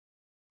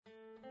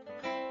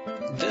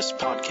This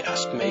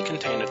podcast may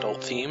contain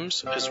adult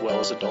themes as well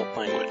as adult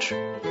language.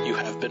 You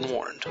have been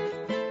warned.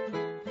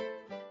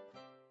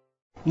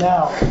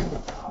 Now,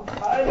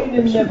 I need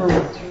a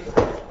Neverwinter.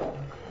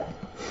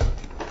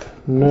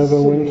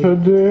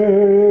 Neverwinter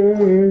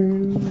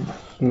days,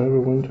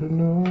 Neverwinter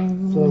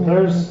nights. So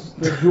there's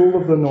the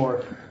Jewel of the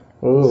North.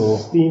 Oh.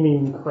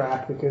 Steaming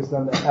crack that goes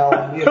down the hell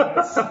in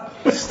the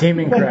abyss.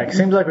 Steaming crack.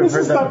 Seems like we've This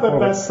heard is that not the before.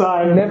 best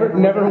side.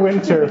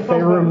 Neverwinter,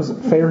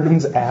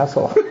 Faerun's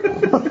asshole.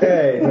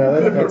 Hey, no,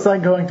 It's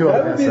like going to a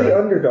that would be the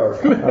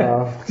Underdark.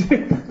 No,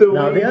 the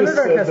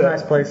Underdark has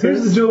nice places.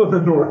 Here's the Jewel of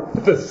the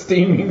North, the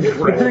steaming crack.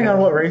 Depending on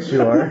what race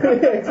you are.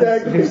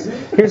 Exactly. Here's the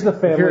If you're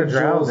family a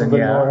drow, jewels then of the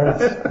yeah, North.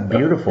 that's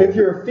beautiful. If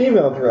you're a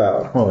female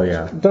drow. Well,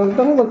 yeah.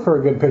 Don't look for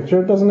a good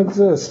picture. It doesn't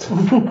exist.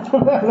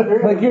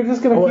 Like you're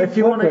just gonna. Well, keep if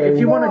you want flipping.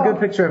 a good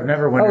picture of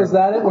Neverwinter. Oh, is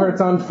that it? Where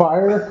it's on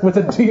fire with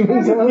the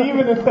demons There's on a it?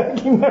 demon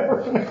attacking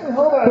Neverwinter.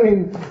 Hold I on.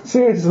 mean,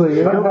 seriously,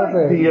 you're I not like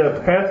having.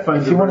 the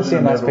Pathfinder. If you want to see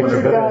a nice version of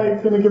picture, The Neverwinter.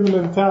 guy gonna give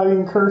an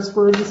Italian curse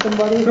word to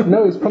somebody.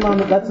 No, he's put on.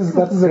 That's his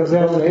Go look at the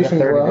examination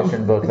third glove.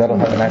 edition book. That'll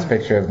have a nice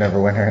picture of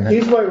Neverwinter in it.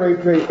 He's my race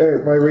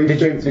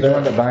Did you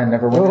end up buying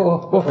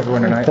Neverwinter?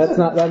 Neverwinter Nights? That's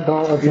not that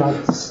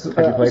gauntlet's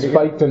not you played it yet?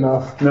 spiked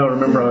enough. No,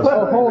 remember I was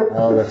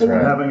Oh, that's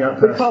right. having up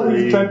They past call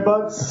these bed the...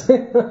 bugs.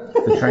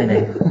 The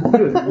training.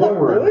 Good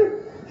Lord.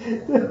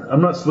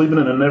 I'm not sleeping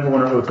in a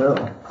Neverwinter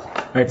hotel.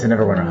 It's a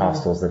Neverwinter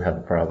hostels that have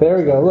the problem. There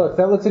we go. Look,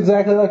 that looks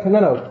exactly like.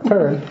 No,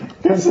 turn.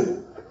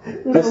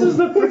 This is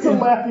the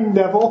freaking laughing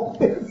devil.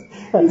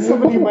 He's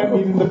somebody you might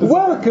need in the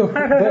bazaar. Welcome.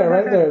 There,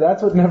 right there.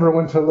 That's what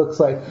Neverwinter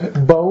looks like.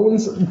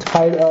 Bones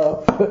tied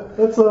up.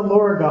 That's a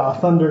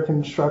Lorgoth under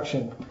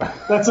construction.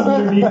 That's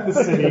underneath the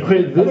city.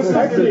 Wait, this is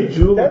the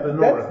Jewel of the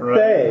North, That's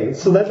right? Fae,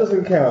 so that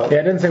doesn't count. Yeah,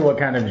 I didn't say what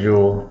kind of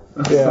jewel.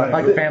 Yeah.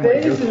 Like a family Fae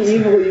is jewel.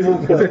 an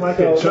evil Is it like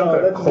a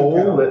chunk of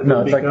coal that No,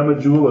 will it's like- become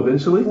a jewel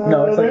eventually?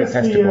 No, it's like a There's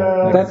testicle.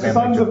 Like a That's family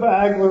Sons jewel. of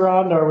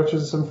Aglarondar, which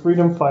is some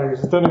freedom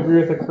fighters that don't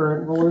agree with the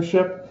current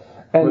rulership,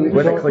 And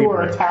With a who are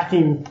cleaver.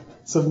 attacking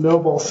some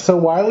nobles. so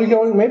why are we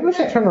going? Maybe we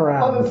should turn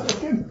around.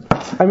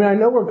 I mean, I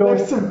know we're going.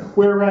 There's some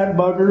were-rat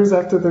buggers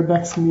after their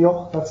next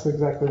meal. That's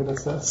exactly what it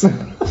says.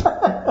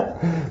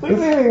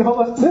 Wait, hold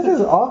on. This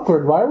is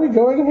awkward. Why are we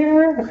going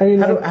here? I mean,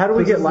 How do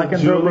we This get is the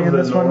Jewel lycanthropy of in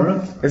the this one?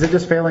 North? Is it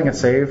just failing a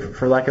save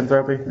for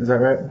lycanthropy? Is that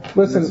right?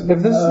 listen. If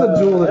this is the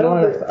Jewel of the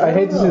North, I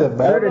hate to see the Third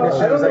bad.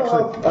 edition. I don't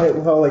was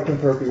know how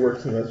lycanthropy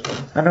works in this one.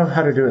 I know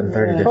how to do it in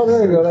third edition. Oh,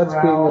 there we go. That's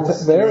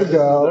being. There we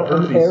go. The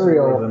An herpes sword of the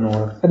aerial.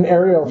 North. An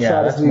aerial Yeah,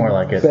 shot that's is the more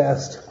like it.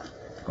 best.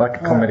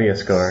 Like a chlamydia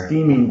score.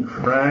 Steaming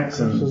cracks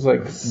and This is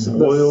like the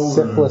boils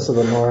and- syphilis of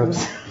the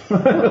North.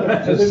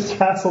 There's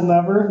Castle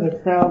Never, the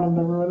crown of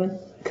Neverwinter.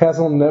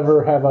 Castle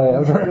never have I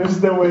ever.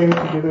 There's no way to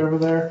get over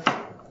there.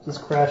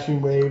 Just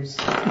crashing waves.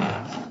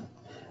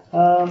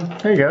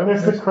 There you go.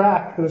 There's the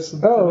crack. There's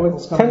some Oh,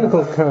 it's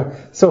tentacles coming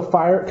tentacles. So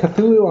fire,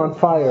 Cthulhu on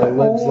fire out.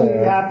 lives Only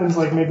there. happens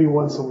like maybe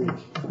once a week.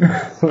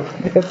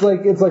 It's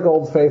like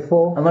Old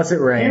Faithful. Unless it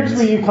rains. Here's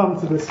where you come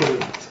to the city.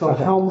 It's called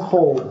Helm's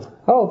Hold.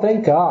 Oh,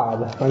 thank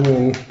God. I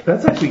mean,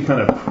 That's actually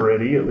kind of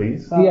pretty, at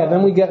least. yeah.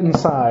 Then we get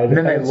inside. And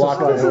then they and it's lock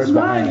just the like- doors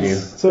behind you.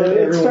 So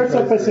it starts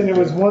off by saying it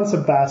was once a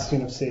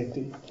bastion of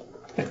safety.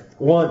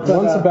 Once.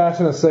 Once a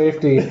bastion of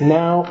safety.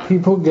 Now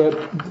people get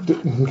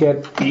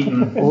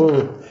Eaten.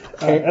 ooh,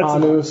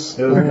 anus.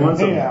 It was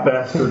once a Yeah.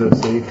 bastard of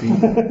safety.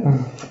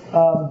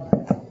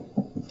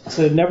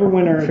 So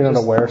Neverwinter If you're gonna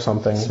just wear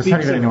something. It's not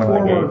speaks even of anyone like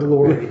former it.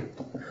 glory.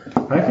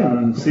 I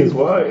can see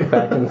why.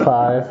 Back in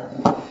 5.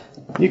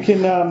 You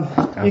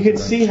can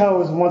see how it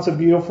was once a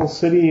beautiful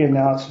city and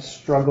now it's just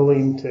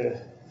struggling to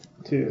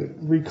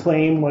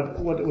reclaim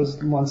what it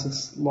was once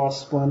its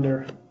lost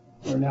splendor,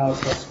 or now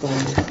it's lost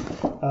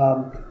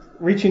splendor.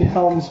 Reaching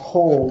Helm's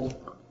Hold,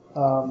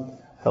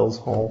 Hell's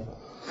Hole.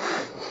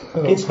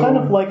 it's kind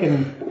of like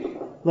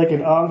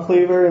an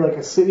enclave area, like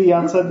a city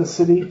outside the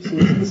city. So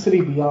this is the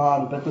city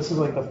beyond, but this is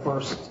like the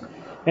first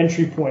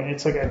entry point.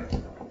 It's like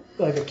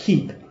a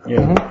keep.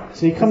 Yeah.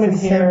 So you come in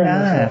here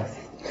and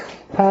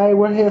Hi,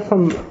 we're here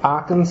from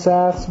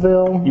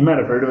Arkansasville. You might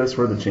have heard of us.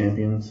 We're the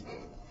champions.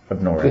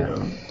 Of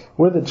Nora.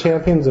 We're the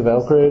champions of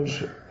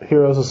Elkridge,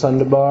 heroes of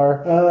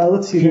Sundabar,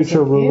 let's see. there's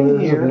future an inn rulers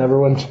of here.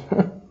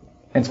 Neverwinter.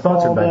 And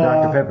sponsored by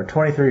Called, Dr. Pepper.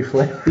 23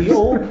 flavors. The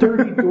Old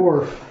Dirty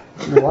Dwarf.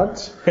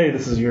 What? Hey,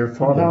 this is your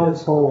father.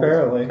 Helm's Hold.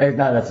 Apparently. Hey,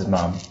 no, that's his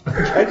mom.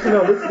 Actually,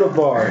 no, this is a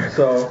bar,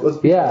 so let's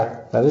be Yeah,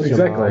 that is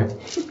Exactly.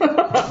 your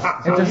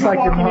mom. And just you're like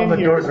your walking mom, in the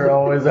here. doors are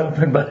always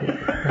open, buddy.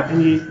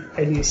 And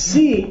you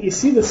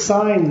see the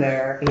sign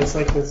there, and it's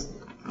like this,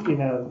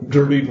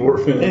 Dirty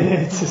dwarf and in.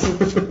 it's this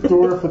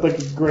dwarf with like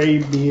a gray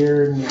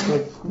beard and it's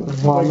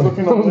like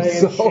looking away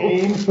in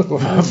shame.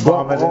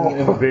 Vomiting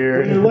in the And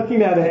beard. you're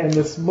looking at it, and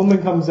this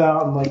woman comes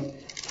out and like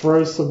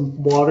throws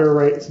some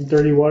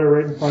dirty water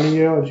right in front of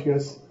you, and she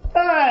goes,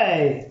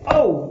 "Hey,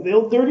 oh, the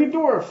old dirty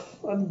dwarf,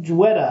 I'm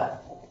Juetta.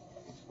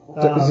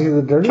 Is he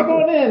the dirty? Come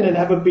on in and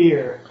have a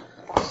beer.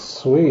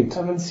 Sweet.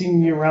 Haven't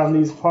seen you around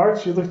these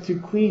parts. You look too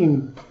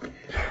clean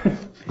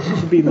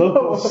to be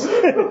locals."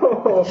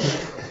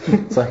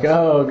 It's like,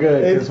 oh,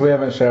 good, because we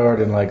haven't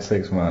showered in like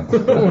 6 months.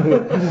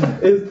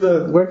 Is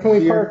the Where can we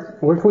beer park?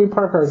 Where can we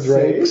park our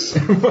drakes?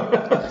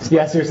 safe?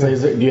 Yeah,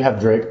 seriously, do you have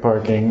Drake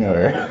parking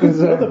or?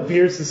 Well, the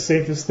beer's the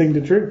safest thing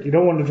to drink. You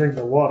don't want to drink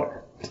the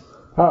water.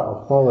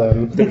 Oh, well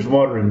then. There's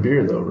water in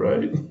beer, though,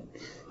 right?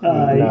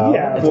 No.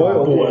 Yeah.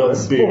 Boiled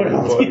Boiled beer.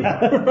 Spoiled,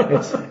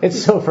 yeah.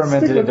 It's so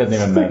fermented it doesn't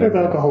even Stick with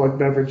matter. alcoholic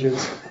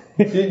beverages.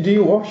 Do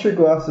you wash your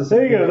glasses?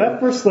 There you go. That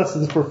first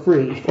lesson's for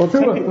free.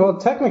 Well,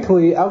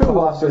 technically,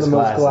 alcohol's in the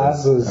most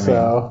glasses? glasses,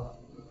 so.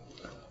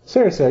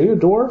 Seriously, are you a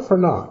dwarf or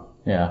not?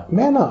 Yeah.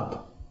 Man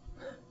up.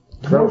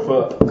 Grow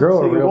foot. Grow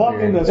So a you real walk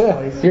in beard. this Yeah.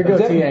 place. Your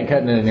goatee ain't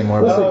cutting it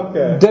anymore. Oh, But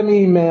okay.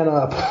 Demi man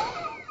up.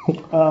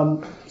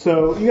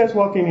 So you guys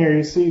walk in here.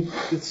 You see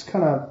it's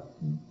kind of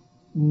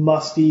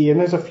musty, and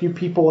there's a few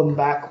people in the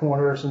back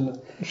corners, and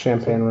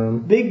Champagne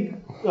room.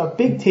 a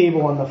big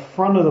table on the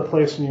front of the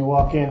place when you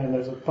walk in, and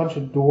there's a bunch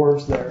of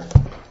dwarves there,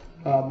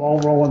 all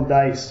rolling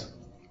dice.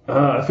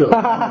 I feel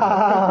well,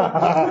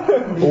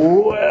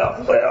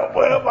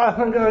 I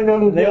think I'm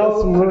gonna They get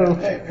all some room.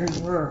 hey, here's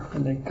where,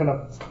 and they kind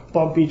of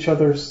bump each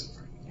other's,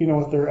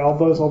 with their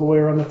elbows all the way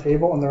around the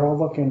table, and they're all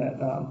looking at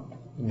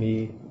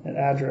Me. at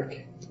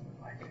Adric,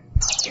 like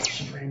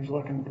strange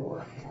looking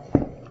dwarf.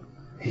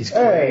 he's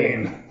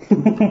Hey.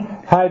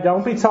 Hey,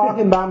 don't be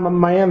talking about my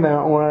man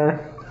that way.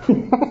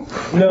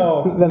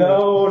 No.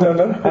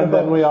 And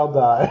then we all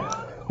die.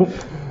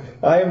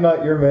 I am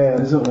not your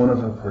man. Isn't one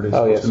of them pretty Oh,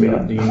 supposed yes, to be we a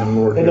are. demon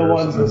lord? And the here or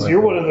ones something that you're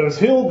like one of those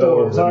hill that?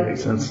 dwarves, that aren't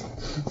makes you? sense.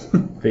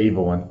 the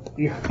evil one.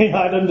 You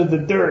hide under the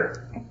dirt.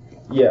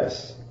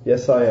 Yes.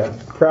 Yes, I am.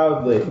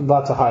 Proudly.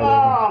 Lots of hiding.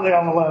 Ah, they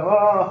on the left.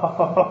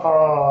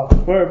 Ah,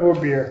 more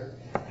beer.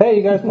 Hey,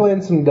 you guys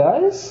playing some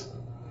dice?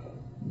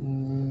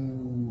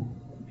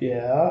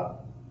 Yeah.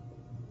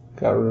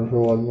 Got room for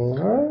one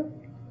more.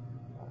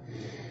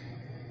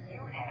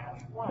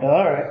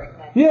 All right.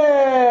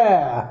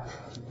 Yeah!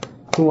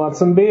 Who wants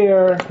some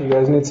beer? You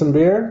guys need some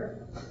beer?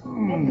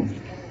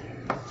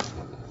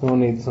 We'll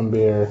need some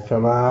beer.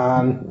 Come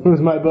on. Who's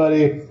my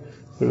buddy?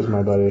 Who's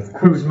my buddy?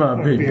 Who's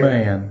my big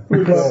man?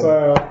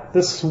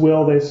 This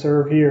swill they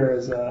serve here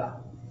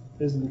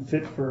isn't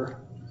fit for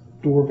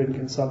dwarven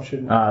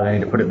consumption. Ah, they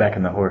need to put it back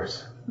in the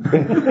horse. Wish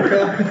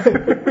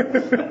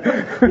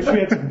we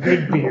had some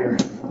good beer.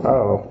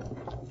 Oh.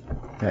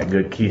 That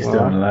good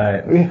Keystone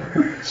Light.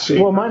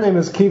 Well, my name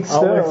is Keith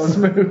Always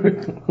Stone.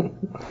 smooth.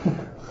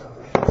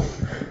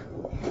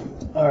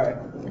 All right.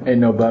 Ain't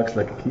no box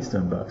like a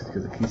Keystone box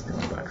because a Keystone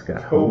box got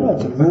We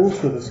holes. have some rules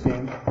for this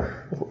game.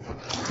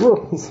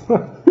 Rules.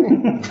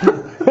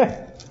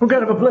 What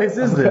kind of a place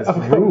is this?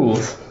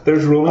 Rules.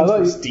 There's rulings I thought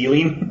for you-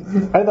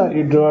 stealing. I thought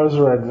you dwarves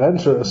were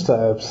adventurous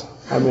types.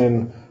 I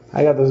mean,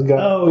 I got this guy.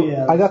 Oh,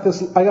 yeah. I got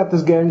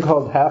this game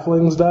called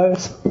Halflings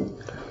Dice.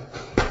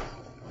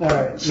 All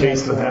right.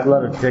 Chase the A hat.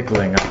 lot of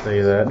tickling, I'll tell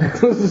you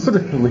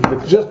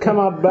that. Just come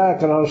out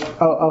back and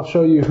I'll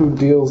show you who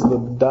deals the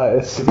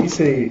dice. Did he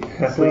say So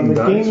halfling the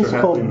dice game's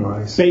or called halfling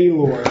lice?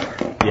 Baylor.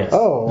 Yes.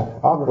 Oh,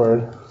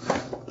 awkward.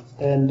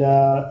 And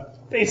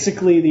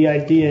basically, the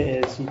idea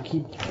is you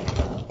keep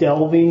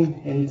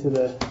delving into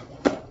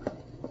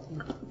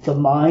the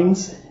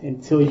mines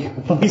until you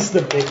release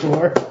the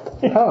Baylor.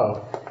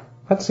 Oh,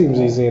 that seems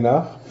easy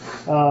enough.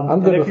 I'm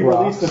good and if with you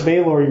release rocks. the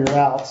Baylor, you're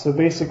out. So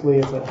basically,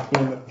 it's a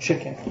game of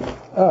chicken.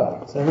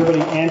 Oh, So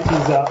everybody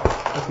antes up.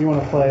 If you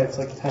want to play, it's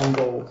like 10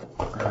 gold.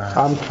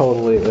 I'm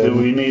totally Do in.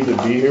 we need to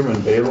be here when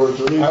Baylor's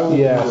released? I will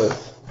Yes. do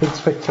this. It's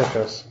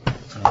fictitious.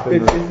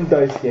 It's a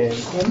dice game.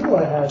 I knew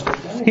I had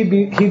it.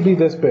 He'd be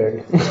this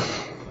big.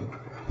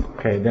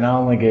 Okay, then I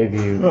only gave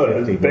you Oh,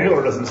 50.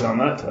 Baylor doesn't sound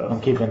that I'm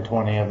tough. keeping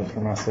 20 of it for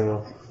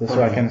myself, just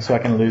so I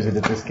can lose it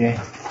at this game.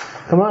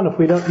 Come on,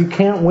 you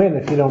can't win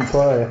if you don't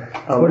play.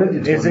 Oh, What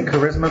is it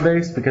charisma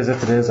based? Because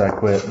if it is, I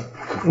quit.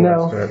 before I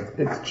No, start.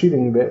 it's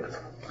cheating based.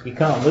 You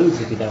can't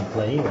lose if you don't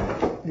play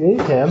either. Yeah, you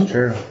can.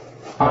 Sure.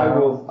 I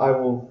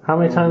will. How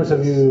many times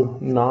have you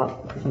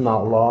not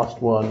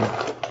lost one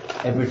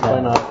Every by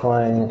time. not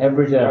playing?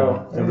 Every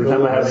time. Every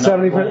time I have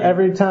 70%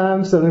 every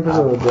time, 70%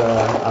 of the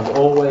time. I've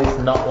always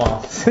not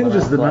lost.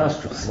 Singes when the I've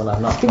nostrils. played. When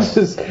I've not It played.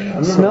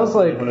 just smells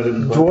like when I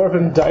didn't play.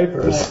 dwarven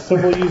diapers. So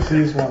we'll use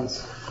these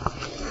ones.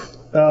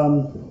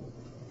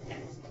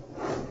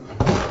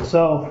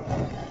 So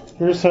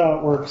here's how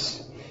it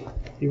works.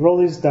 You roll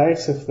these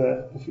dice. If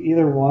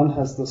either one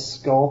has the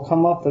skull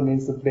come up, that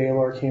means the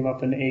Baylor came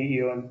up and ate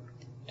you and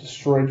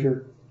destroyed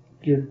your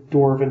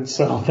dwarven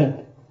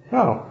settlement.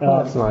 Oh,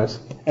 that's nice.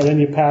 And then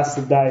you pass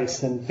the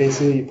dice, and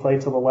basically you play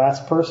till the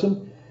last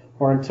person,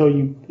 or until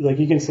you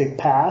can say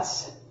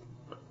pass.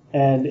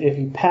 And if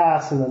you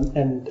pass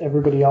and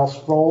everybody else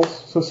rolls,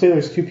 so say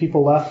there's two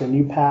people left and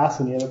you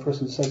pass and the other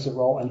person decides to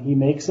roll and he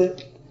makes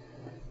it,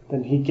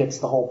 then he gets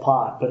the whole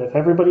pot. But if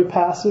everybody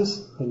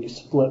passes, then you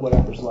split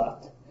whatever's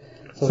left.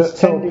 So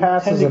it's 10 to-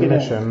 pass 10 is to a get in.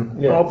 mission.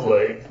 Yeah. I'll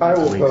play. I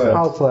will Week, play. so-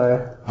 I'll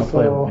play. I'll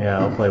play. So- Yeah,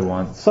 I'll play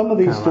once. Some of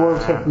these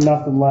dwarves have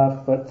nothing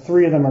left, but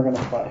 3 of them are going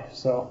to play.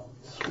 So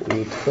So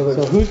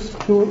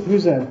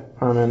who's in?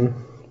 I'm in.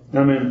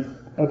 I'm in.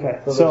 Okay,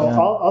 so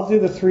I'll do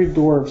the 3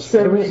 dwarves.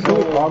 Can we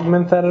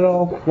augment that at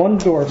all? 1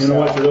 dwarf You know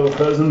what set your little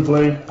cousin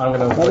play? I'm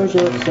gonna Another watch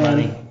you dwarf lose set.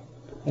 money.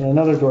 and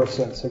another dwarf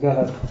set. So go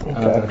ahead. I'm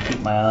gonna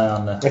keep my eye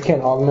on I the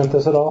can't augment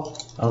this at all.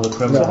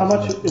 criminals. So how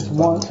much? It's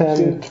 1,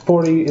 10, 2.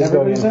 40 is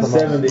going in Everybody's from in? us.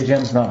 70.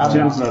 Jim's not.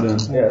 Jim's not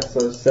in. Yeah,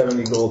 so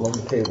 70 gold on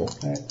the table.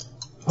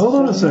 Hold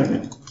on a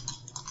second.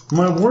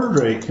 My word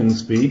rate can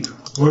speak.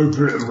 Word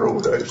rate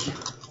roll dice.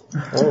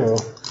 Oh.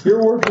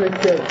 Your word rate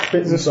can't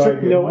fit It's a inside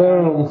strict you. no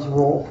animals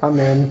roll. I'm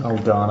in. Oh,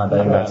 Don, I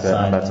bet That's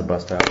that's a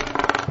bust out.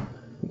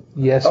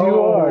 Yes, you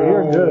are.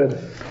 You're good.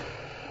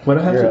 What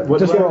I have to, what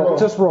Just do I roll.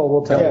 Just roll.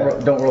 We'll tell Yeah.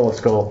 you. Don't roll a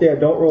skull. Yeah,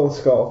 don't roll a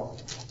skull.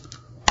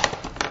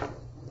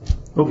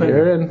 Okay.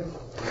 You're in.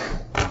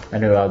 I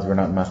knew odds were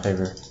not in my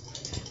favor.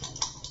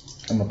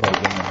 I'm gonna play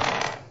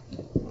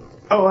a game.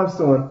 Oh, I'm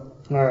still in.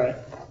 All right.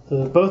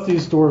 Both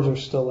these dwarves are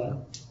still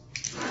in.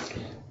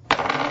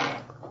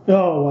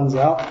 Oh, one's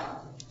out.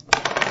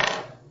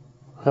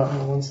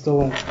 Oh, one's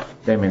still in.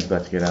 Damien's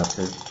about to get out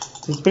too.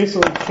 It's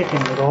basically chicken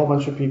with a whole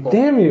bunch of people.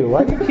 Damn you!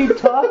 Why do you keep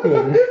talking?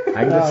 I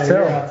can Oh, just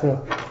you're tell. out too.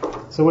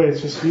 So wait,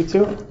 it's just you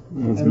two? It's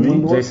And me.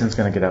 one dwarf? Jason's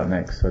gonna get out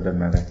next, so it doesn't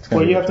matter. It's gonna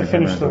Well, be you have to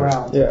between him finish and the Dwarf.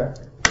 round. Yeah.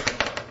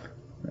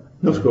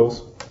 No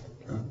skulls.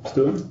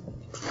 Still in?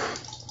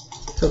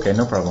 It's okay,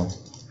 no problem.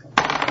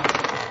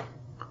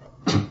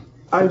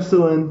 I'm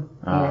still in.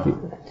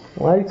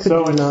 Why could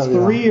So you it's not?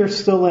 3 are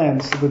still in.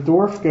 So the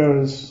dwarf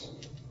goes,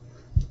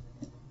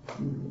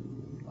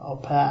 I'll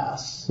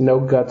pass. No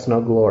guts,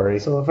 no glory.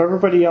 So if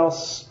everybody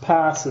else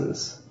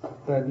passes,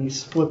 then you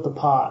split the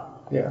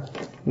pot. Yeah.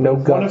 No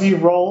If one of guts. you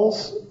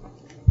rolls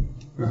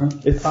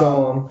It's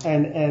solemn.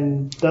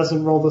 and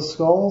doesn't roll the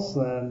skulls,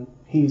 then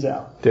he's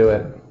out. Do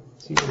it.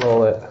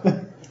 Roll it.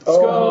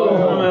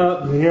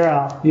 You're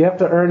out. You have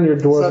to earn your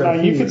dwarf. So now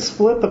you can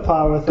split the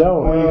pot with him,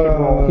 Don't. or you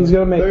can roll. He's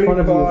gonna make fun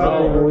of you for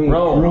 35. being weak.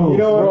 Roll. You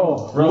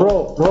know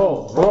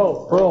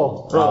what?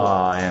 Roll.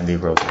 Ah, Andy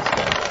rolled his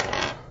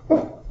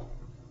skull.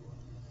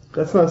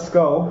 That's not a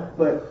skull,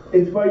 but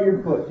it's by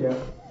your foot, yeah.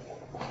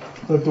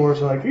 The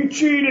dwarves are like, you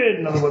cheated!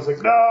 And the other one's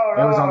like, no,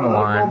 It was on the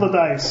line. roll the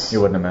dice. It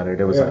wouldn't have mattered.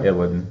 It was. Yeah. It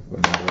wouldn't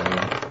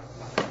matter.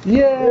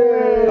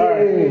 Yay!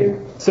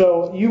 Alright.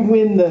 So you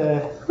win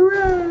the.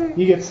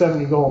 You get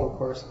 70 gold, of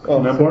course.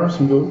 Can I borrow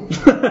some gold?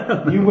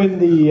 You win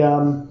the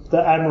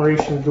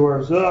admiration of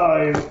dwarves.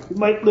 Oh, he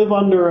might live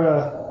under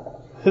a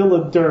hill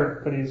of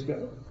dirt, but he's got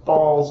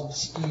balls of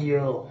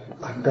steel.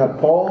 I've got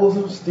balls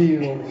of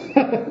steel.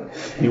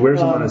 He wears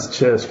them on his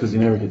chest because he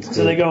never gets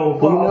So they go,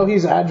 Well, you well, know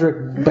he's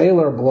Adric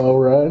Baylor Blow,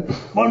 right?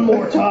 one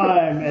more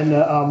time.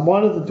 And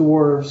one of the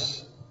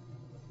dwarves,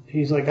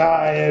 he's like,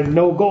 I have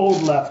no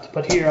gold left,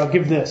 but here, I'll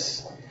give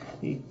this.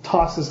 He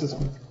tosses this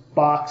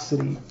box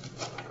on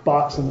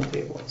the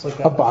table. It's like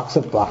A box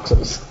of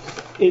boxes.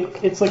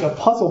 It's like a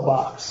puzzle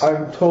box.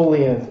 I'm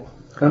totally in.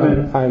 I'm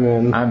in. I'm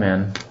in. I'm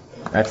in.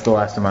 That's the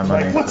last of my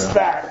money. Like, what's so.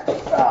 that?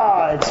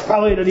 Ah, it's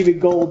probably not even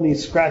gold. And he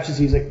scratches.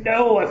 He's like,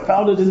 no, I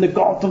found it in the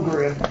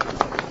Galtogrim.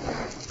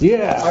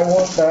 Yeah. I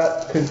want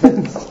that because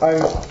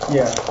I'm.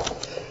 Yeah.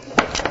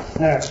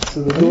 All right,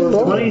 so the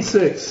dwarves.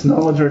 26.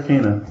 Knowledge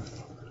Arcana.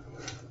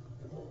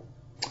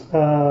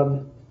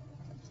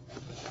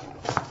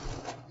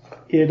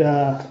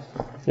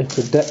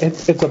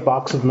 It's a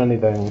box of many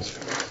things.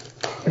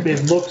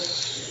 It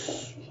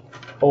looks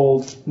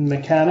old,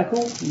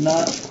 mechanical,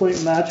 not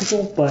quite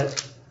magical, but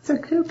It's a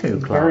cuckoo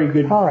clock. very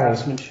good All right.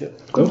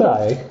 craftsmanship. Good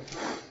eye.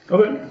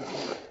 Okay.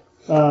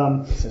 It's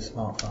a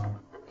smartphone.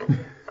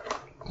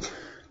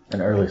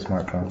 An early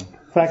smartphone.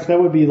 In fact, that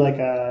would be like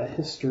a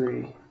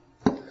history.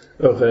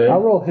 Okay.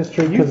 I'll roll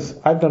history because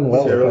I've done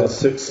well So I rolled a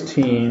with it.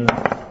 16.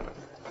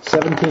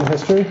 17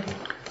 history.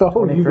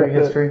 Oh, you got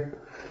history.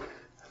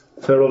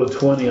 So I rolled a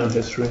 20 on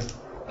history.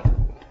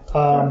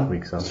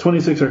 Week so. It's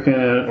 26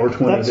 Arcana or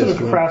 20 That sort of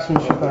history.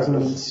 craftsmanship hasn't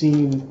been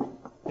seen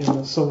in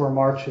the Silver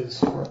Marches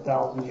for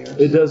 1,000 years.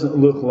 It doesn't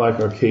look like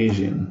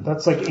Arcasian.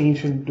 That's like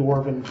ancient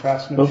dwarven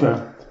craftsmanship.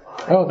 Okay.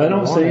 Oh, I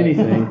don't say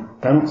anything.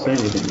 I don't say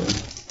anything then.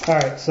 All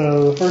right,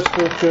 so the first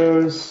dwarf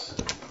goes.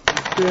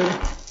 It's good.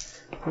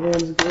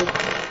 Dan's good.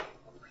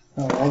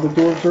 Oh, all the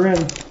dwarves are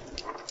in.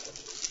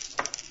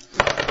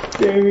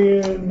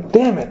 Damien.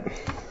 Damn it.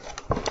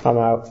 I'm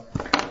out.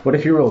 What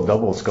if you roll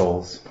double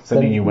skulls? Does that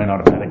mean you win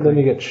automatically? Then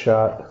you get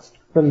shot.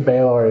 Then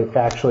Baylor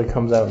actually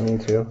comes out me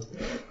too.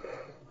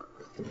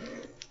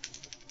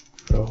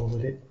 Roll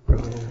it.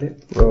 Roll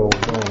it. Roll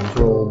bones.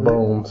 Roll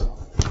bones.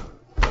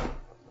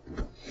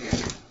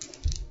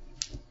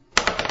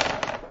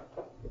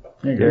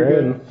 You're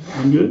in.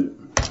 I'm good.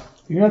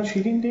 You're not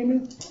cheating,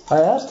 Damien?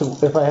 I asked him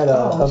if I had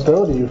a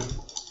ability.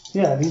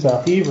 Yeah, these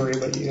are thievery,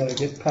 but you gotta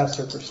get past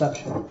their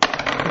perception.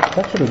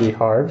 That shouldn't be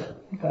hard.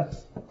 Okay.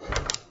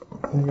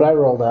 But I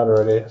rolled out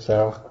already,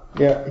 so.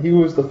 Yeah, he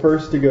was the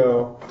first to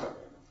go.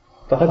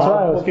 The That's hob-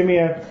 why I Well, was. give me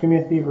a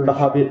thievery. The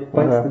hobbit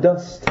bites Okay. the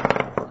dust.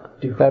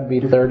 That'd be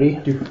 30.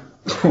 Look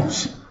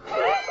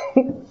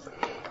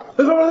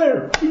over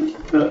there.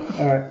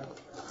 All right,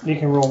 you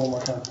can roll one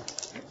more time.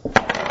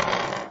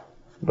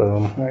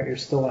 Boom. All right, you're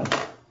still in.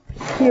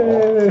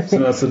 Yay. So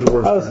that's the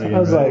dwarf. I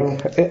was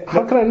like,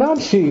 how can I not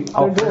cheat? They're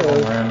I'll put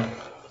dwarves. one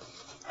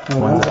Oh,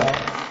 One's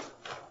wow.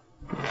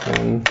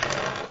 And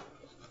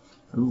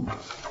Ooh.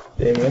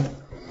 Damien.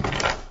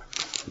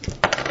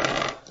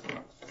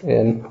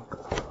 in.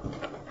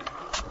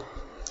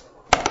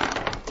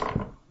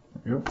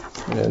 Yep.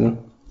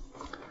 In.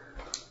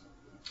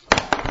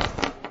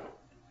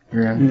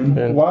 You're in.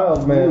 In.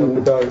 Wild man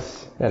with the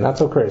dice. Yeah, not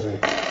so crazy.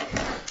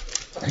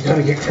 You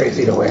gotta get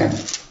crazy to win.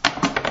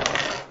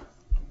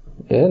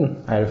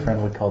 In. I had a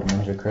friend we called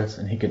Ninja Chris,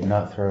 and he could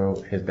not throw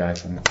his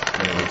dice and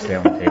it would stay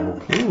on the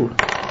table. Ooh.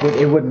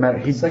 It wouldn't matter.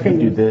 He'd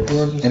do this,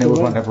 dwarves just and it would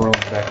go wind up rolling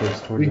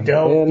backwards towards We him.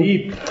 delve In.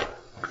 deep.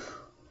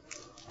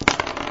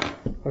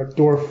 Our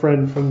dwarf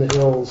friend from the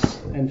hills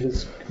and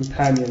his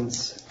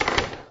companions.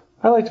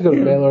 I like to go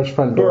to Baylor's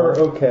front They're door.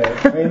 okay.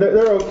 I mean,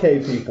 they're okay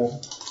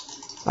people.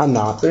 I'm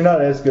not. They're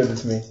not as good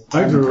as me.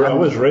 I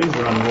was raised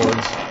around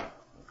dwarves.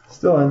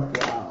 Still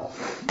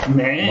in.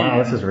 Man.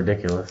 Wow, this is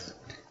ridiculous.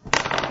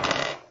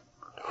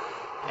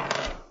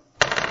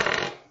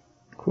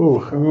 Ooh.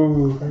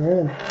 Ooh,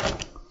 man.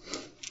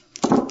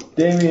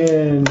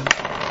 Damien.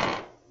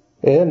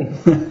 In.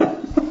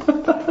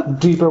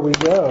 Deeper we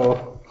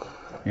go.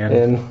 And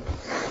In.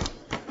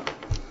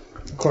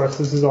 Of course,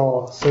 this is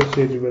all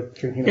associated with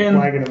drinking a In.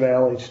 flagon of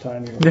ale each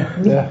time.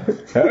 Yeah.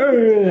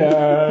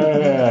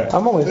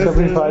 I'm only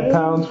 75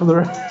 pounds from the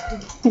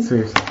rest.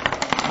 seriously.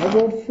 I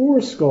rolled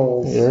 4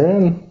 skulls. You're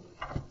in.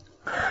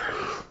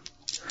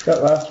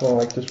 That last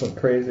one just went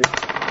crazy.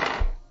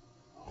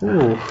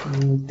 Ooh.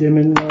 And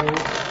Dimmin knows.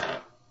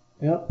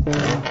 Yep.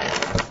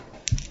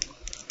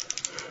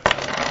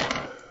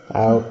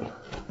 Out.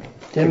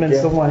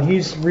 Dimmin's the one.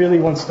 He really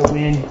wants to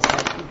win. He's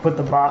like, put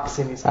the box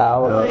in. He's like,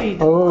 Out. hey,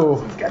 Oh.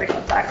 he's got to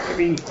come back to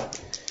me.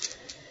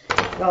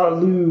 Gotta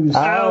lose.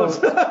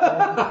 Out.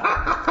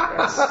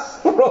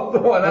 Roll the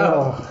one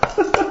out.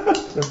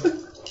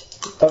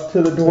 Oh. Up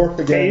to the dwarf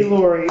again.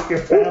 Baylor ate your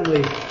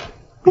family.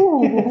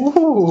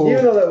 Ooh.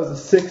 Even though that was a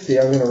 60,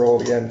 I'm gonna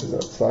roll it again because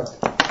that sucked.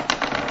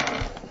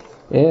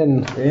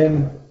 In.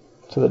 In.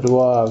 To the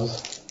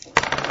dwarves.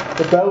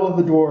 The Battle of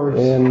the Dwarves.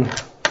 In.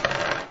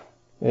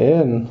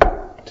 In.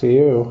 To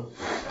you.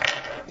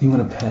 Do you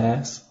want to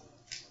pass?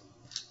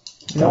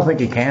 I don't think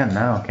he can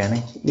now, can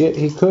he? Yeah,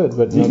 he could,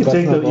 but You no, can that's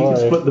take not the. You can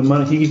glory. split the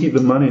money. He can keep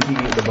the money, and he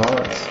can get the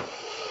box.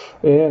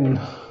 In.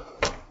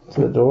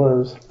 To the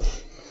dwarves.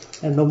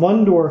 And the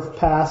one dwarf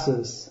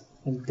passes.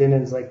 And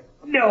Dimmin's like,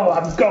 no,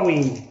 I'm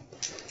going.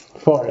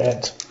 For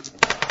it.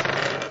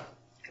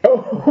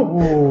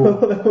 Oh,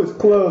 that was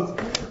close.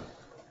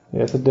 You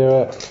have to do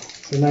it.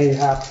 So now you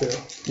have to.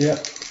 Yeah.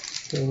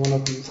 So one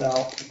of them's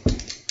out.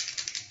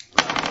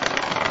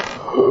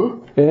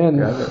 In.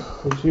 Grab it.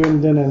 It's you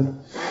and Dimmin.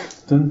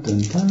 Dun, dun,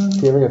 dun. Do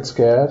you ever get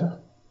scared?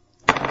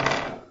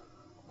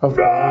 Of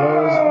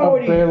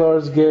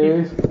Baylor's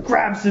gaze?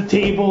 Grabs the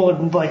table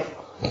and like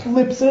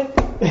flips it.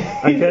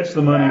 I catch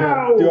the money.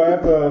 Do I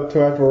have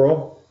to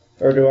roll?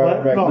 Or do I have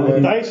to make No, the the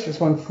win? dice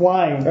just went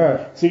flying.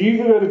 Alright. So you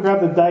go to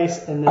grab the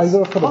dice and I this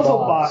go for the puzzle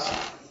box.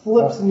 box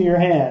flips into your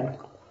hand.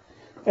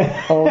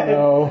 Oh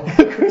no.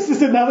 Chris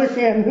is another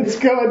hand that's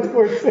going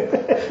towards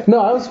it. No,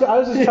 I was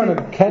just trying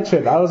to catch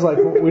it. I was like,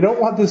 we don't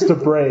want this to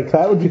break.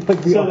 That would be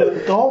like the So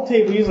the whole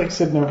table, he's like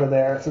sitting over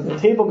there. So the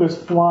table goes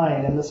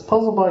flying, and this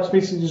puzzle box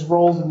basically just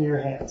rolls into your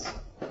hands.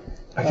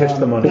 I catch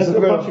the money. There's a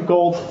bunch of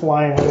gold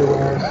flying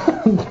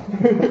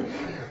everywhere.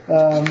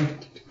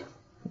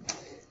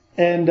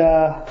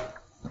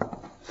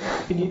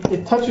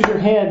 It touches your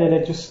hand, and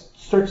it just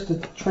starts to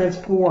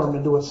transform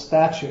into a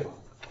statue.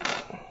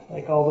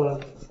 Like all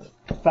the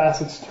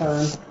facets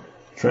turn.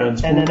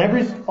 Transport. And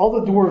then all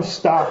the dwarves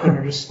stop and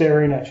are just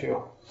staring at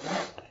you.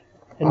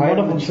 And I one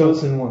of am them the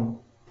chosen one.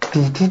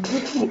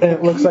 And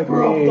it looks like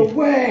Keeper of the me.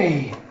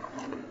 way.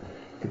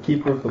 The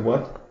keeper of the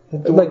what?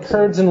 Like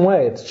curds and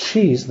whey. It's a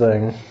cheese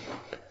thing.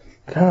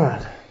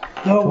 God.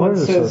 No one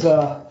Dwarves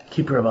says,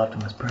 Keeper of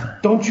Optimus Prime.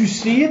 don't you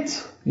see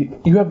it?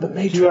 You have the Do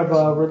Matrix. you have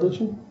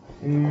religion?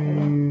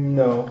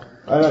 No.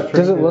 I'm not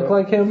Does it trained look in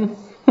like him?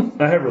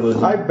 I have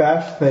religion. I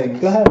bash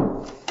things. Go ahead.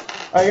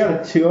 I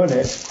got a 2 in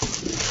it.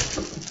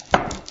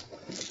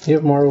 You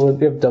have more. You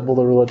have double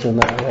the religion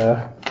that I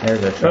have.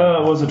 There's a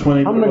shot. It was a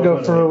 20. I'm gonna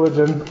go for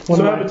religion. So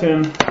I have a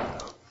 10.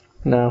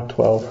 No,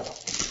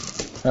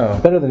 12. Oh,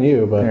 Better than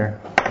you, but here.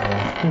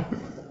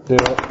 do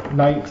it.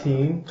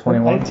 19.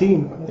 21.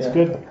 19. That's Yeah.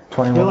 good.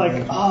 21. You're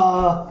like,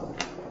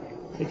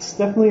 it's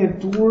definitely a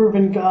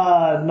dwarven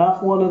god,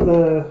 not one of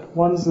the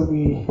ones that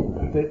we.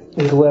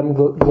 Glenn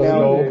Now,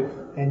 Gold.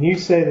 And you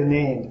say the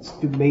name. It's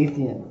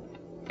Dumathian,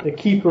 the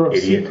keeper of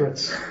Idiot.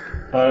 secrets.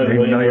 I You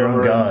even know your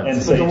own gods.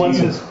 And So say the one to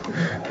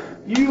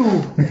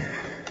you, says,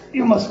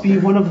 you must be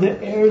one of the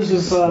heirs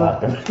of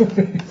Take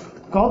his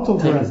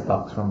Gauntlebren.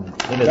 box from me.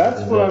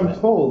 That's what I'm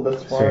told.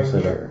 That's why Seriously,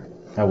 I'm here.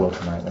 I will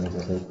tonight when he's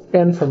asleep.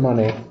 And for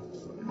money.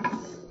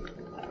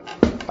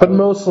 But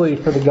mostly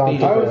for the I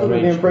was under the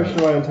Gauntlebren.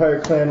 impression my entire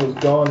clan was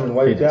gone and He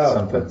wiped did out.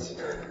 something.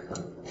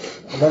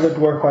 But another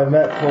dwarf I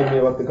met told me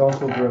about the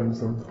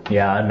Gauntlebryms and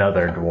Yeah,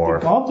 another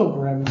dwarf.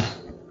 Gauntlebren.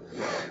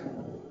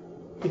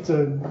 it's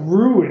a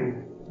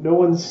ruin. No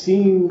one's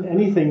seen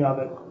anything of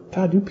it.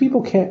 God, you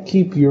people can't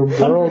keep your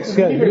world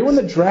together. You and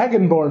the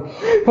Dragonborn.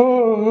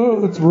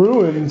 Oh, it's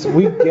ruins.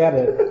 We get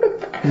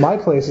it. My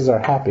places are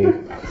happy.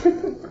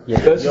 Yeah,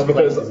 That's your just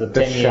because place is a the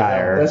 10 years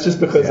Shire. That's just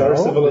because our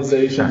No.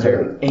 civilizations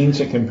are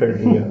ancient compared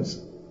to yours.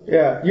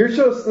 Yeah, you're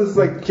just this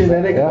like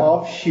genetic Yeah.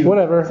 offshoot.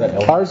 Whatever. that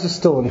elf? Ours is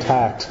still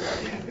intact.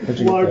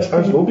 Large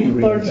Ours will be feet,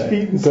 large reinvented.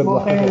 feet and Good small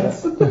luck with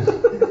hands.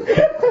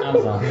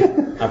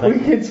 Amazon. I We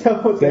think. can tell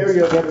what Gets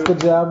area. the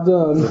job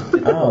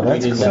done. Oh,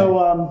 that's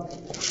cool.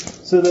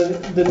 So the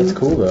That's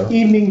cool, though.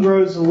 evening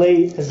grows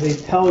late as they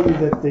tell you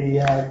that the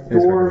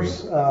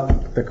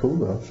dwarves They're cool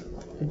though.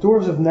 the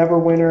dwarves of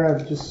Neverwinter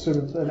have just sort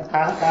of an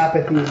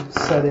apathy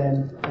set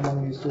in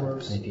among these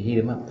dwarves. If you heat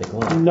them up, they glow.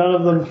 None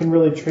of them can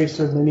really trace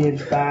their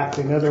lineage back.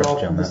 They know they're all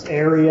from this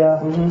area.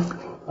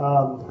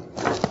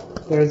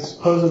 There's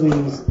supposedly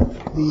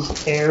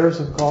these heirs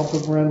of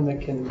Galtogren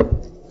that can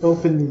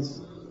open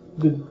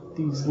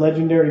these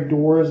legendary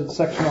doors that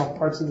section off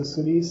parts of the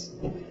cities.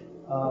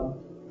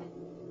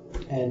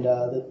 And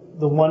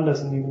the one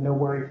doesn't even know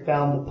where he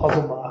found the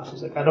puzzle box.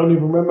 He's like, I don't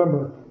even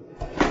remember.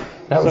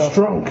 I was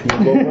drunk.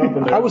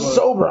 I was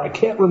sober. I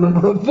can't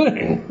remember a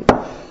thing.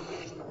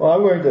 Well,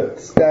 I'm going to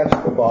stash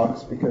the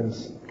box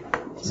because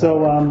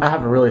So I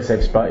have a really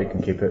safe spot you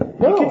can keep it.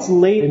 it gets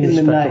late in the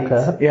your night.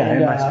 spectral cat? Yeah, in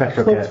and, my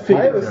spectral Cloaked cat.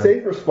 Figure, I have a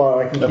safer spot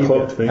I can A keep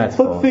cloaked it. figure. That's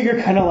Cloaked cool.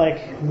 Figure kind of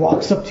like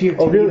walks up to your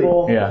Oh,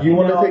 table. really? Yeah. You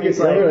want to take it? He's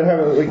I'm like, going to have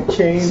it like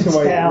chained to sits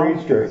my down.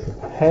 rage drake.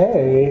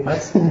 Hey.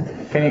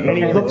 And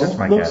he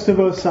looks to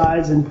both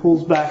sides and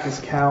pulls back his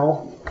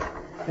cowl.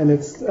 And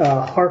it's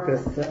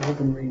Harpeth, the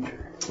Elven Ranger.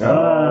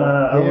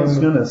 I was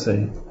gonna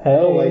say. I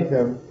don't like Hey.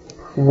 him.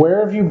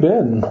 Where have you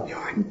been?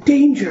 You're in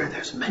danger.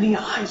 There's many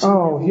eyes.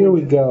 Oh, here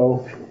we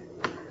go.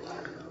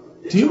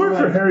 Do you work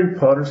for Harry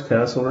Potter's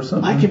castle or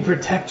something? I can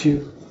protect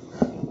you.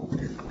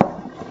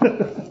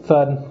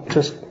 Thud.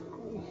 Just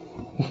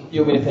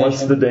You want me to finish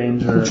What's the him?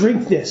 danger?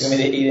 Drink this. You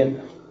want me to eat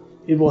him?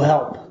 It will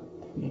help.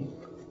 He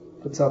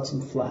puts out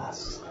some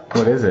flasks.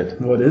 What is it?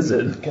 What is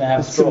it? Can I have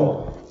a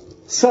straw?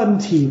 Sun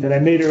tea that I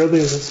made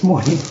earlier this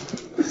morning.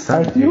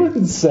 are you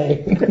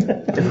insane?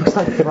 It looks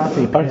like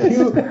frothy Are piss.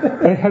 you?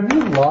 Have you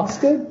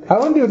lost it? I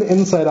want to do an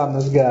insight on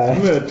this guy.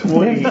 I'm at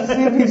 20. See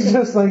if he's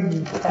just like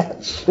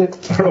that shit.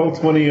 Roll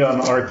 20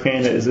 on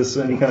Arcana. Is this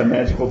any kind of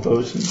magical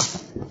potion?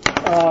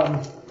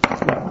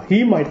 No,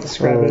 he might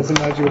describe it as a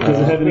magical Does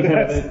it have any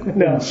kind potion. of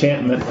No.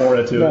 enchantment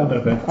aura to No. it?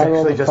 Okay. I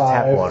rolled Actually, a just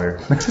 5 tap water.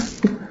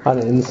 on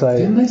insight.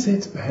 Didn't I say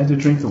it's bad to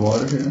drink the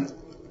water here?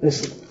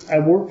 Listen, I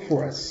work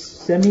for a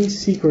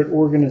semi-secret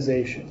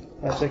organization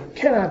that I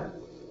cannot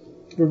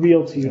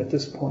reveal to you at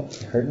this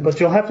point. But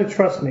you'll have to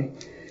trust me.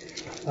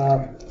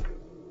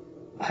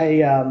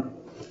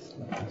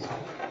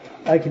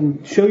 I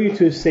can show you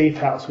to a safe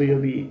house where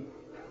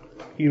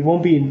you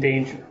won't be in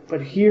danger.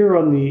 But here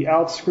on the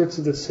outskirts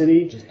of the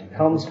city,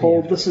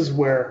 Helmshold, this is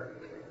where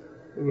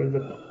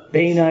the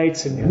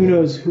Baneites and who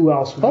knows who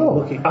else would be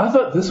looking. I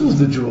thought this was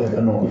the Jewel of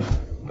the North.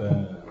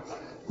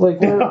 Like,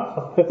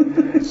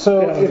 we're,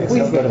 so if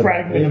we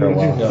Fragment of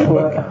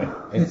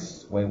No,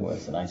 it's way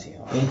worse than Icy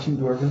Hall. Ancient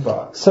dwarven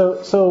box.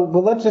 So, but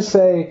let's just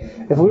say,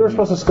 if we were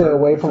supposed to stay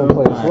away from a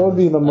place, what would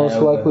be the most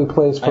likely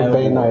place for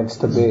Baneites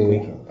to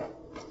be?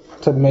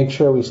 To make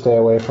sure we stay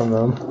away from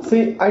them.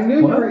 See, I knew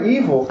you were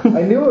evil.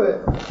 I knew it.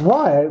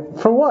 Why?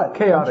 For what?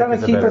 Chaotic I'm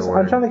is a trying to keep better us. word.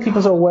 I'm trying to keep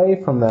us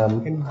away from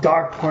them. In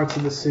dark parts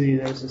of the city,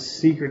 there's a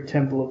secret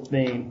temple of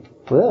Bane.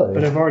 Really?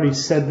 But I've already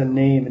said the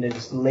name, and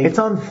it's late. It's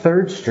on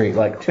 3rd Street,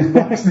 like 2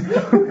 blocks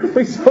down.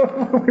 We saw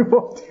it when we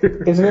walked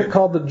here. Isn't it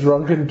called the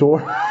Drunken Door?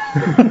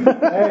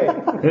 Hey,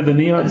 Yeah, the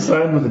neon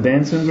sign with the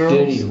dancing girls.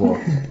 Dirty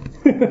wolf.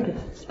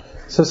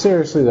 So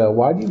seriously though,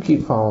 why do you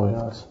keep following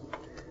us?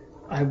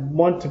 I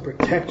want to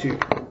protect you.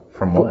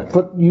 From what?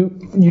 But you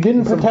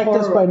didn't From protect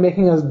us far by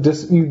making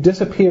us you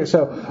disappear.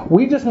 So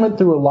we just went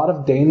through a lot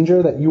of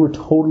danger that you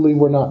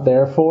were not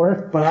there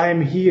for. But I am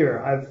here.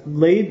 I've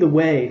laid the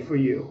way for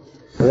you.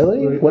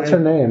 Really? What's her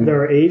name?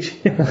 They're agents.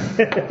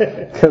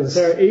 Because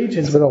They're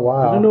agents. it's been a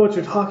while. I don't know what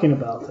you're talking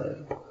about.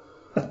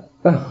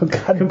 Oh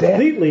god damn!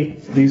 Completely.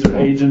 These are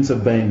agents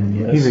of Bane,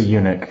 yes. He's a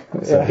eunuch.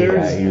 So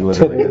Yeah. you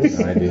literally have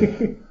no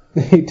idea.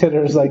 He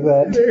titters like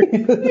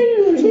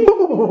that.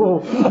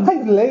 Oh,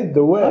 I've laid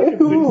the way.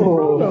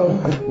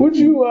 Oh, would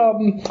you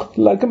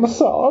like a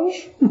massage?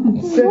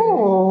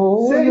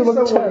 Oh, say you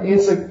look someone in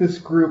tense. this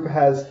group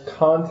has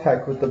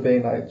contact with the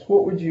Baneites.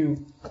 What would your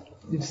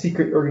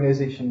secret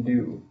organization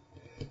do?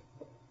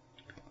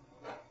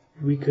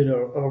 We could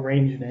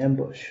arrange an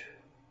ambush.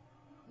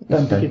 We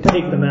could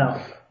take them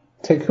out.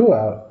 Take who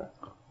out?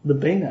 The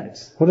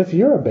Baneites. What if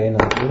you're a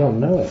Banite? We don't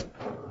know it.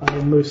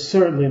 I'm most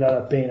certainly not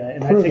a Banite,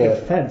 and I Prove take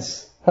it.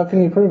 offense. How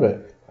can you prove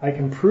it? I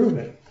can prove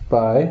it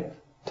By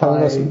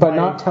telling us, by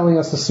not telling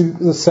us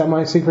the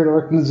semi-secret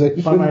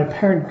organization, by my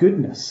apparent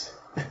goodness.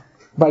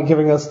 by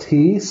giving us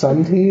tea,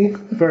 sun tea.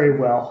 Very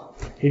well.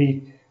 And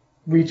he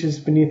reaches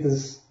beneath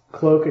his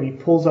cloak and he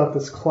pulls out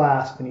this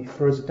clasp and he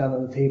throws it down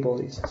on the table.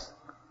 And he says,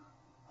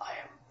 "I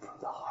am from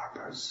the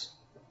Harpers."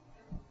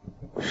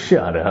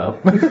 Shut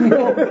up.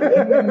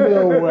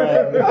 No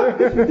way.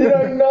 Did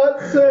I not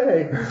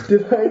say?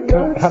 Did I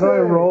not How do I say?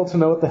 roll to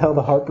know what the hell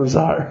the Harpers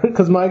are?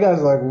 Because my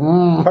guy's like,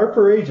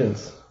 Harper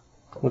agents.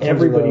 which ones are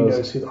Everybody those?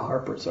 knows who the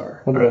Harpers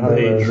are. What are the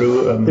They Harpers?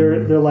 drew.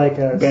 They're like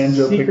a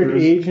Banjo secret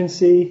pickers.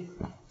 agency,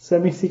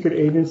 semi-secret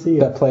agency.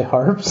 That play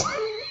harps?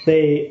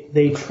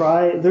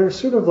 They're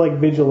sort of like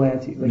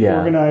vigilantes, like Yeah.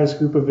 organized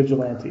group of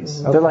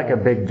vigilantes. They're like a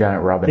big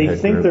giant Robin They Hood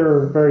think group.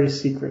 they're very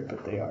secret,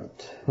 but they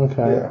aren't.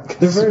 Okay. Yeah.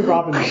 They're very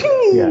Robin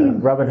Hood. Yeah,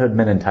 Robin Hood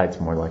Men in Tights,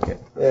 more like it.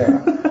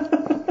 Yeah.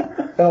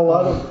 And a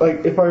lot of,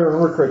 like, if I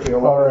remember correctly, a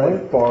lot of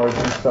like bards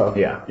and stuff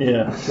Yeah.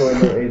 Yeah.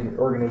 join their agent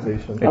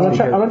organization. I'm gonna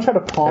try to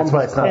palm. That's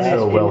why it's not And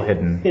so in- well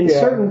hidden. In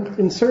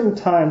Yeah. certain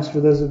times, for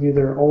those of you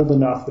that are old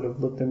enough that have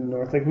lived in the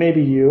North, like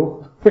maybe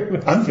you.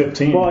 I'm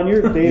 15. Well, and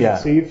you're David, Yeah.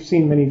 so you've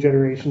seen many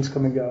generations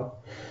come and go.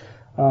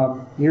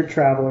 You're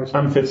travelers.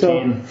 I'm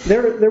 15. So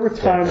there were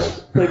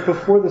times like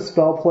before the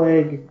spell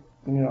plague,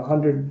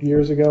 100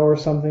 years ago or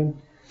something,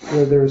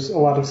 where there's a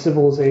lot of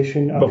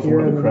civilization up here Before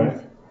in the the crack.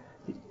 North.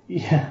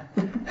 Yeah,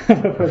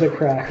 before the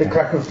crack. The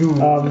crack of doom.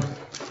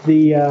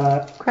 The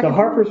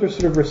Harpers were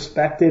sort of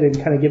respected and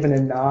kind of given a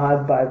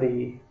nod by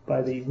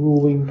the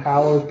ruling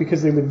powers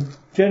because they would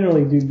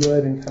generally do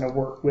good and kind of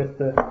work with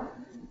the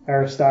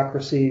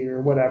aristocracy or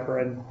whatever,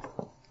 and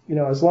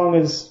as long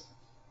as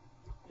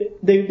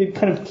they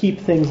kind of keep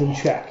things in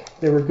check,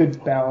 they were a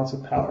good balance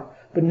of power.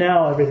 But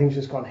now everything's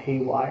just gone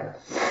haywire,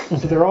 so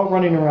they're all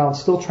running around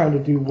still trying to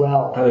do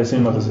well. They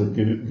seem like it's a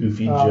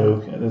goofy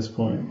joke at this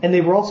point. And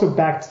they were also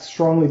backed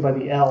strongly by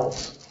the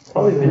elves,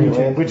 Probably of the region,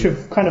 vigilantes. which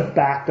have kind of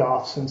backed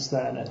off since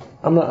then. And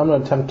I'm gonna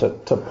attempt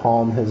to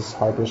palm his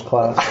Harper's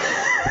class.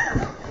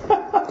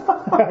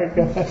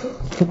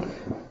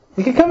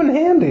 It could come in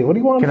handy. What do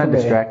you want Can I from me?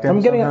 distract him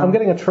I'm getting somehow? I'm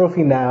getting a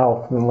trophy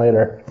now than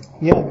later.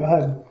 yeah, go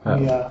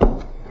ahead.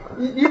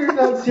 You're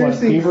not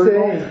seriously Beaver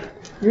saying.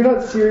 You're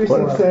not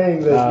seriously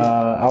saying that.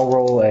 I'll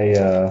roll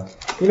a.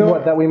 You know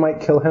what? That we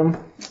might kill him?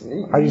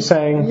 Are you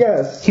saying?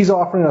 Yes. He's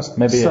offering us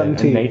Maybe sun in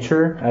tea.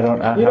 nature? I don't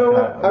know. You know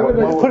what? I'm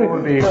gonna Put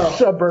would be-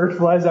 a bird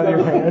flies out of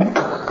your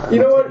hand. You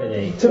know what?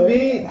 To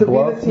be the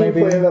Bluff, team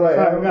maybe? player that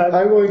I am,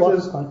 I'm going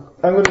Bluff's to. fine.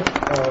 I'm going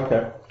to. Oh,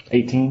 okay.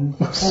 18?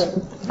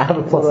 I have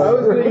a plus. I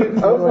was going to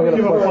use. I was going to Give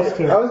use a my. plus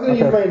two. I was going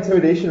to use my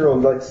intimidation roll,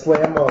 like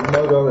slam a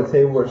mug on the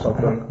table or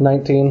something.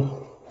 19. All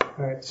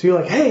right, so you're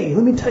like, hey,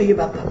 let me tell you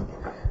about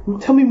them.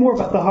 Tell me more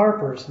about the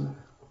Harpers. And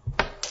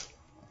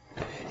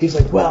he's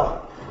like,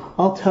 well,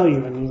 I'll tell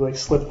you. And you like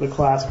slip the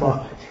clasp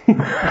off.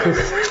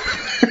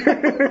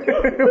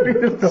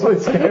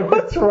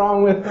 What's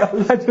wrong with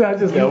us? I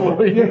just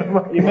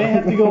You may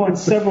have to go on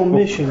several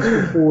missions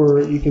before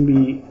you can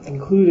be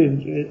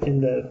included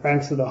in the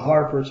ranks of the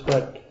Harpers,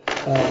 but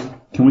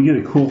Can we get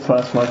a cool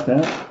class like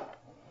that?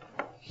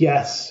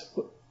 yes.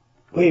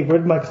 Wait,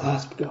 where'd my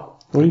clasp go?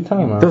 What are you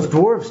talking about? Those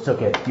dwarves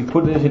took it. You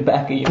put it in the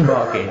back of your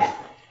pocket.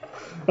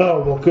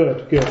 Oh, well,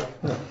 good.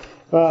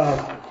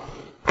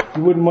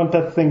 You wouldn't want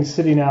that thing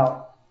sitting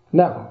out.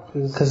 No,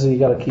 because you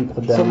got to keep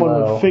the den Someone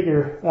low. would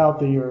figure out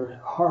that you're a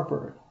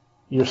Harper.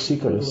 Your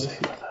secret is.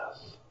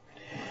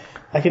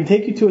 I can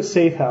take you to a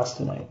safe house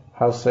tonight.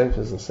 How safe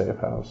is a safe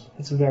house?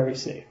 It's very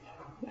safe.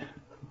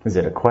 Is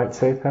it a quite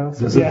safe house?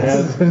 Does it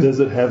Yes.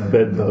 have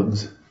bed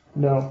bugs?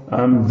 No.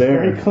 I'm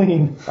Very there.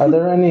 clean. Are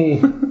there any?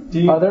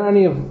 Are there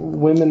any of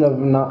women of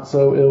not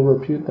so ill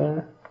repute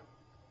there?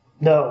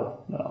 No.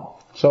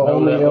 So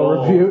only that ill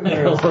will- repute.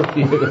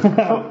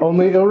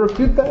 Only ill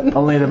repute then?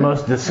 Only the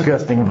most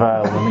disgusting,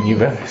 vile woman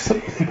you've ever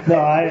seen. No,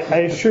 I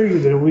assure you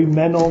that it will be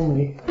men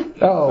only.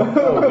 Oh,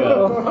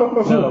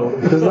 no,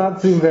 does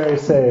not seem very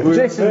safe.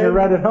 Jason, you're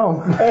right at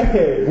home.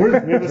 Hey, We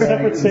have a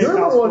separate safe you're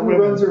house the for one who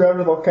women. runs around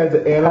with all kinds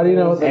of animals. How do you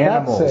know that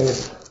Animals. that's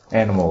safe?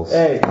 Animals.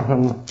 Hey,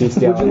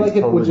 Bestiality Would you like is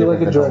it- totally would you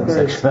like a different than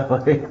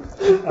drink?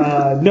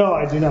 homosexuality. No,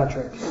 I do not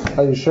drink.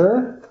 Are you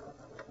sure?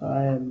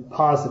 I am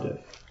positive.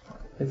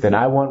 Then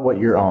I want what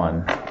you're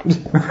on.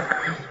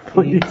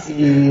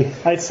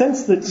 I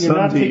sense that you're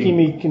not Sunday. taking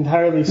me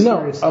entirely No.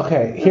 seriously.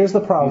 Okay. Here's the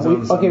problem. He's on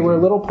We're a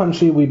something. little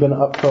punchy. We've been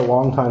up for a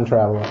long time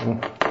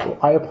traveling.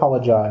 I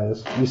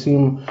apologize. You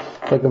seem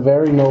like a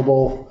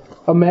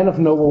man of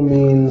noble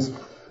means,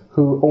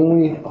 who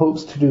only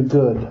hopes to do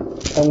good,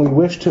 and we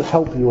wish to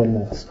help you in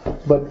this.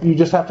 But you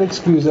just have to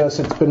excuse us.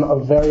 It's been a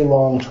very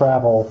long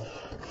travel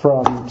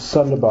from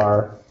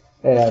Sundabar,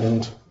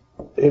 and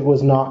it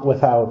was not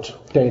without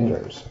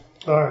dangers.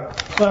 All right,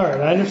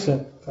 I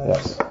understand.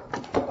 Yes.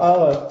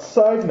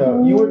 side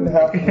note, you wouldn't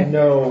happen to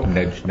know,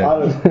 Nudge, nudge.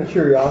 out of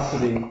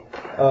curiosity,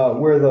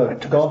 where the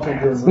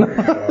Gauntlet Room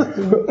are.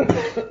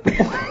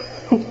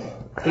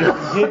 They've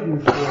been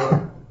hidden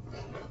for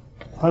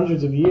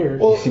hundreds of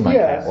years. Well, see my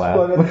yes, cat laugh.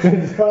 but at the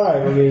same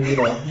time, I mean,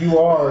 you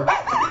are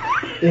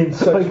in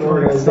such Like an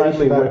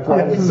organization that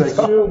I would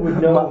assume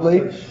would know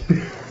Motley.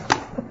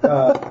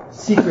 such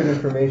secret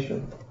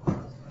information.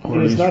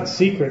 It is not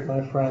secret,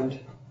 my friend.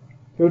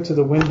 Go to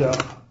the window.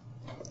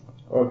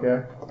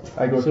 Okay.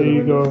 I go So to the you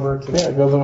window. go over to Yeah, it goes